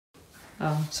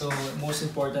Oh. So, most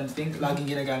important thing, laging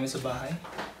ginagamit sa bahay.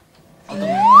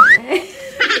 Automatic.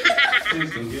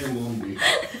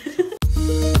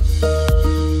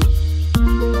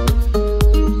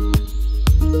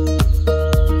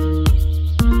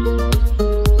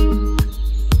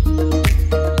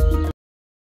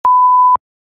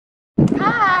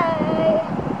 Hi!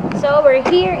 So, we're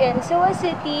here in Suwa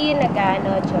City,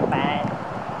 Nagano, Japan.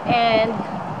 And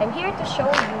I'm here to show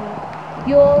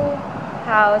you yung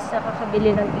house na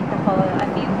kakabili ng tita ko a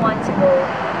few months ago.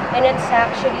 And it's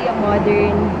actually a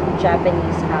modern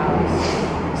Japanese house.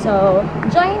 So,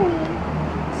 join me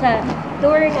sa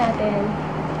tour natin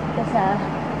sa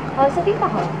house na tita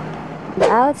ko.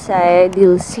 Outside,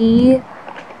 you'll see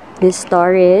the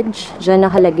storage. Diyan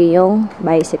nakalagay yung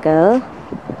bicycle.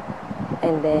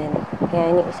 And then,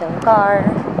 yan yung isang car.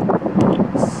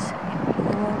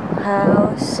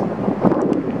 House.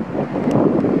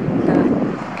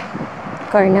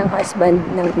 Car ng husband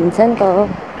ng pinsan ko.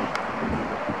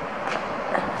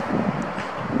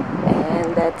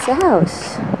 And that's the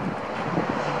house.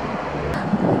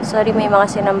 Sorry, may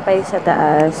mga sinampay sa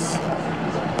taas.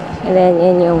 And then,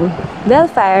 yan yung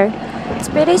Bellfire. It's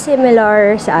pretty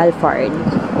similar sa Alford.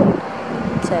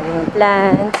 Sa mga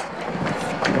plants.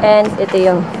 And ito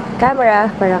yung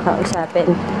camera para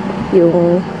kausapin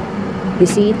yung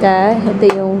bisita. Ito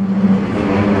yung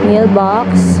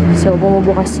mailbox. So,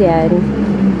 bumubukas yan.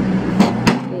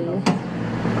 Okay.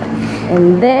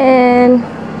 And then,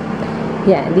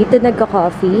 yeah, dito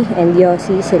nagka-coffee and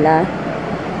Yossi sila.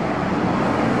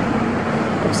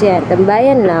 Tapos yan,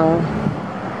 tambayan lang.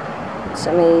 So,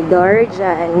 may door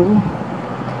dyan.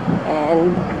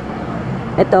 And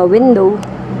ito, window.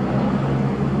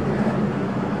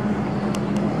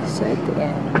 So, ito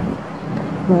yan.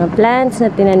 Mga plants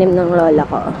na tinanim ng lola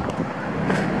ko.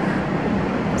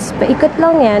 So, paikot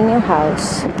lang yan yung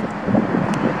house.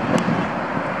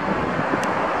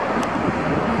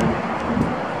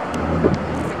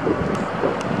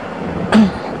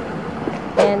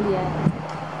 And yan.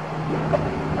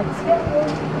 Let's go.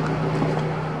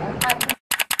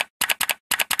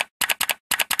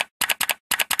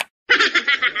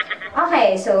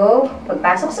 Okay, so,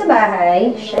 pagpasok sa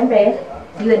bahay, syempre,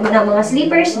 iwan mo na mga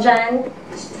slippers dyan.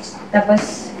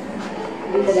 Tapos,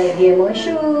 dito lagi yung mga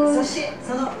shoes.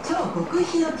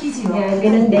 Yan,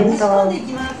 ganun din to.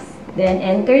 Then,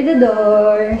 enter the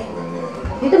door.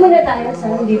 Dito muna tayo sa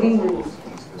living room.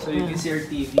 So, you can see our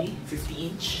TV,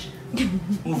 50-inch.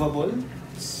 Movable.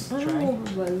 Let's try.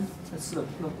 Movable. Let's look.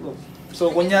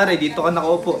 So, kunyari, dito ka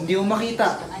nakaupo. Hindi mo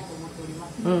makita.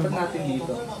 Pag natin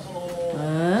dito.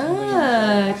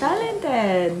 Ah,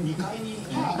 talented.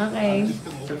 Okay.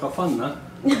 Tsaka fun, na?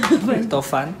 Ito,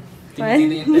 fan.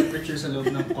 Tingnan yung temperature sa loob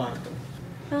ng kwarto.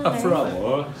 Okay.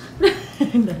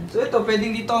 So, ito,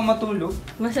 pwedeng dito ka matulog.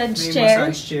 Massage May chair.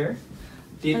 massage chair.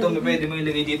 Dito, pwede mo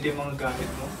ilagay dito yung mga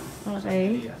gamit mo.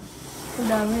 Okay. Ayan. Ang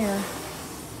dami ah.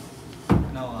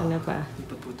 Now, Ano pa?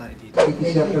 ipot po tayo dito.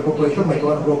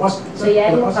 So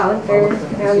yan yung counter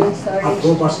namin storage.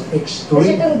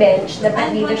 Kasi itong bench,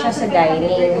 dapat dito siya sa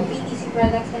dining.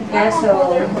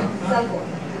 Kaso,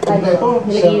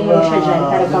 nilagay mo siya dyan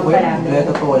para pag marami.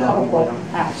 Paupo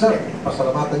after.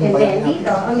 And then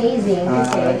dito, amazing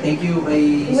kasi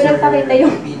hindi mo nagpakita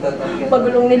yung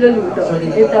pagulong niluluto.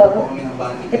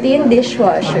 Ito yung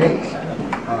dishwasher.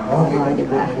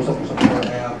 Diba?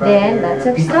 Then, lots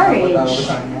of storage.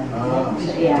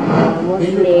 So, yeah,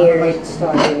 multi-layered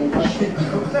storage.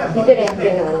 Dito rin,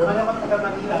 gano'n.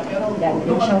 Dami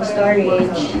din siyang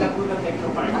storage.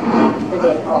 Ito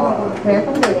din, meron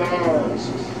pang ganyan.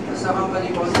 So,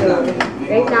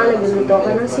 right now, nagluluto ko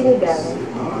ng sinigang.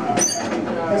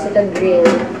 Tapos ito grill.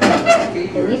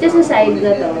 And dito sa side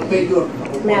na to,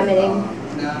 marami rin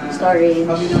storage.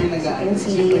 As you can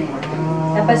see.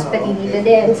 Tapos pati dito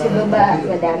din sa baba,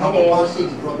 madami rin.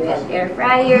 We have air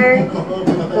fryer,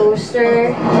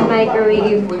 toaster,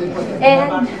 microwave,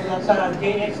 and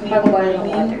pang-boil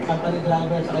water.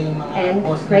 And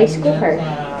rice cooker.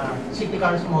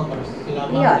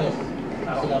 Yeah.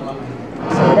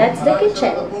 So that's the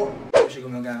kitchen. Hindi siya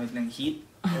gumagamit ng heat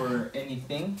or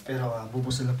anything, pero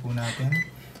bubusan na po natin.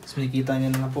 So makikita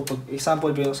niyo na lang po, pag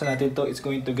example, binuksan natin to, it's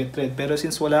going to get red. Pero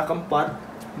since wala kang pot,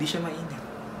 hindi siya mainit.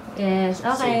 Yes,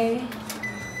 okay.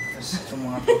 Tapos itong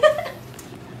mga to.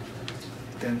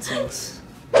 Utensils.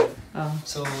 Oh.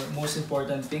 So, most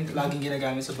important thing, laging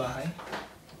ginagamit sa bahay.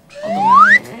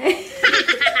 Automatic.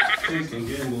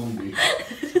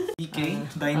 PK,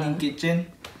 dining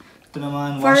kitchen. Ito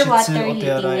naman, For Washitsu water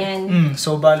heating Oterai. yan.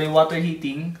 So, bali, water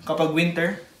heating, kapag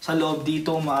winter, sa loob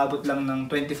dito, umaabot lang ng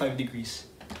 25 degrees.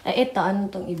 Ito, ano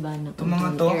tong iba na? Itong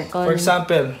mga to, aircon.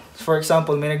 for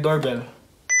example, may nag-doorbell.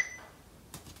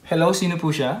 Hello, sino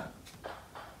po siya?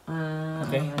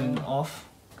 Okay, and off.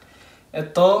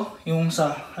 Ito, yung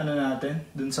sa, ano natin,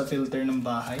 dun sa filter ng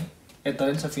bahay.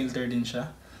 Ito rin, sa filter din siya.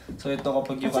 So, ito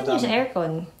kapag yung katama. Saan yung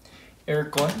aircon?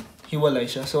 Aircon, hiwalay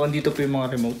siya. So, andito po yung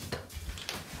mga remote.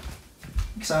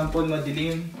 Example,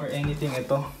 madilim or anything,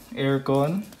 ito.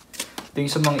 Aircon. Ito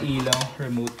yung sa mga ilaw,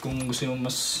 remote, kung gusto yung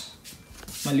mas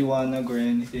maliwanag or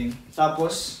anything.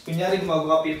 Tapos, kunyari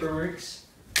magawa paperworks.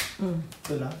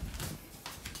 Ito lang.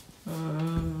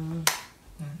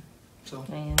 So,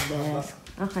 ayan, desk.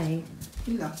 Okay.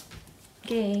 yun lang.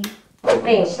 Okay.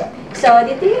 Okay. So,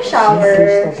 dito yung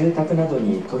shower.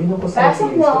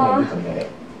 Pasok mo.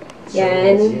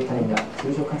 Yan.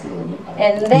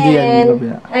 And then,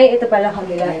 ay, ito pala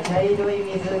kabila.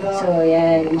 So,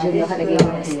 yan. Diyan nakalagay yung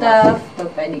mga stuff.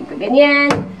 Pwede ko ganyan.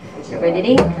 Pwede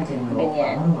rin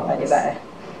ganyan. O, diba?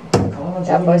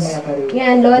 Tapos,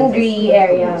 yan, laundry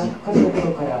area.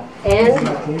 And,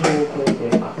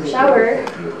 shower.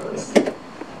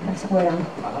 Pasok mo lang.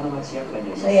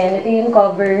 So, yan. Ito yung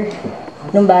cover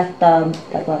ng bathtub.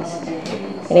 Tapos,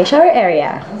 yan yung shower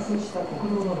area.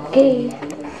 Okay.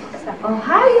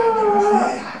 Ohio!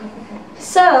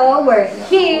 So, we're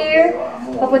here.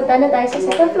 Papunta na tayo sa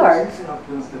second floor.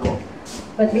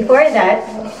 But before that,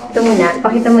 ito muna.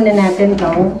 Pakita muna natin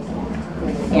itong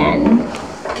yan.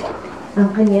 Ang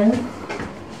kanyang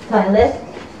toilet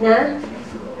na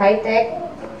high-tech.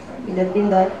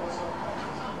 Pindot-pindot.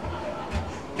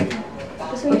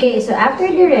 Okay, so after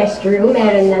the restroom,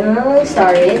 meron ng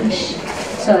storage.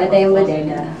 So, ito yung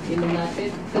bodega.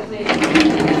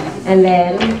 And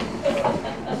then,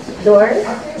 door.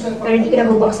 Pero hindi ko na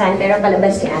bubuksan, pero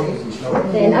palabas yan.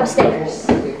 Then, upstairs.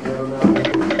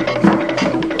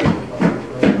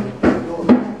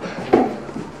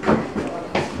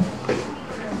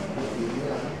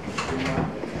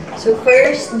 So,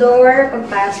 first door,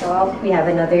 pagpasok, we have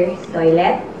another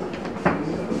toilet.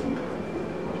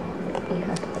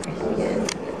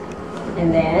 And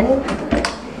then,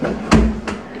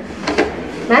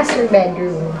 master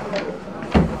bedroom.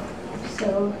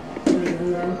 So,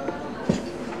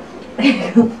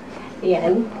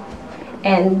 yan.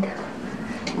 And,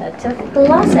 that's a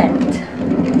closet.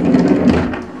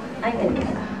 Ay,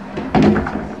 ganito.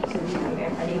 So,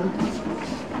 meron pa rin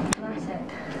closet.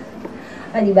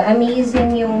 Ah, diba?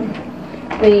 Amazing yung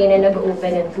way na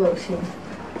nag-open and close yung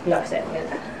closet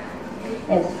nila.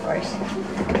 And of course,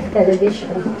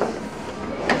 television.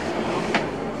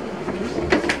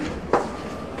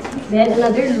 Then,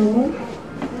 another room.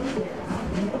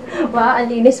 Wow, ang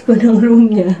linis po ng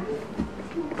room niya.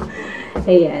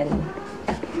 Ayan.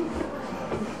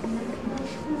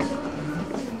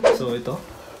 So, ito.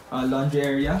 Laundry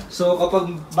area. So,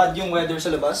 kapag bad yung weather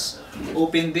sa labas,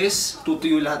 open this,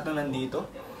 tutuyo lahat na nandito.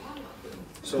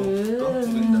 So, ito.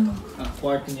 Maganda to.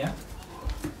 Kwarto niya.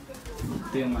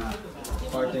 Ito yung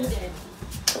kwarto niya.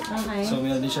 Okay. So,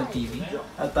 meron din siyang TV.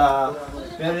 At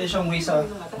meron din siyang way sa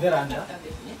veranda.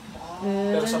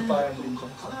 Pero sa parang din siya.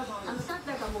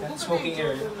 And smoking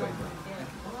area.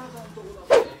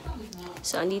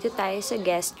 So, andito tayo sa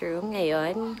guest room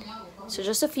ngayon. So,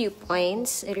 just a few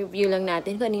points. I-review lang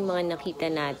natin kung ano yung mga nakita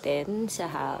natin sa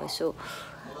house. So,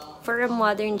 for a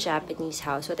modern Japanese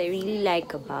house, what I really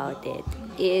like about it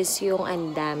is yung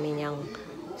ang dami niyang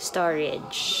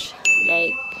storage.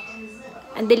 Like,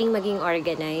 ang daling maging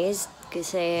organized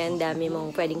kasi ang dami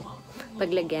mong pwedeng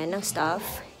paglagyan ng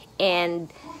stuff. And,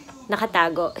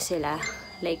 nakatago sila.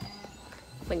 Like,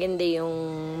 maganda yung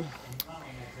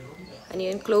ano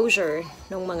yun, closure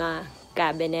ng mga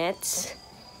cabinets.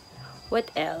 What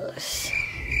else?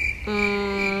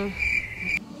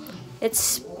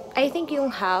 I think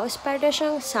yung house, para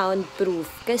siyang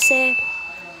soundproof. Kasi,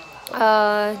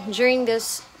 during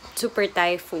this super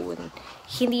typhoon,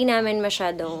 hindi namin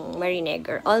masyadong marinig,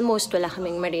 or almost wala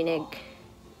kaming marinig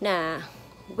na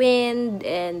wind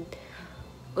and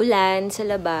ulan sa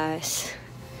labas.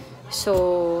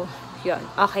 So, yun,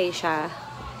 okay siya.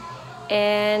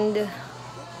 And,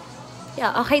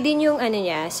 yeah, okay din yung ano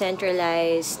niya,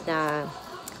 centralized na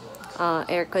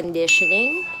air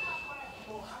conditioning.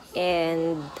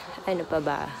 And, ano pa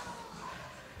ba?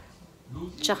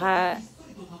 Tsaka,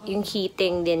 yung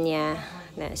heating din niya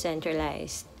na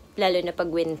centralized. Lalo na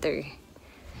pag winter.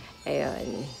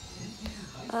 Ayun.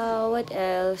 What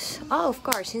else? Oh, of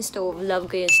course, yung stove.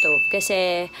 Love ko yung stove.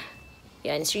 Kasi,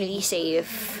 yan, it's really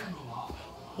safe.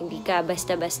 Hindi ka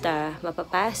basta-basta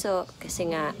mapapasok.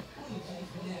 Kasi nga,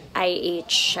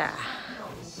 IH siya.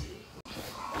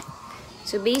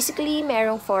 So basically,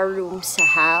 merong 4 rooms sa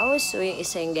house. So yung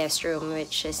isa yung guest room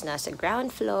which is nasa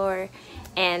ground floor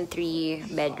and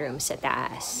 3 bedrooms sa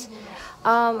taas.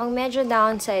 Ang medyo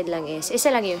downside lang is,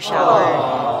 isa lang yung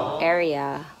shower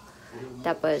area.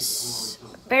 Tapos,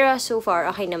 pero so far,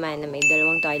 okay naman na may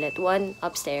 2 toilet. 1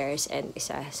 upstairs and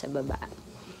isa sa baba.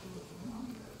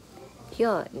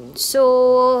 Yun.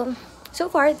 So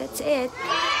far, that's it.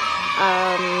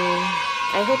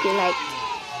 I hope you liked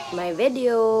my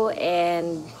video,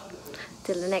 and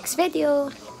till the next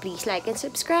video, please like and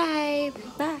subscribe.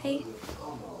 Bye!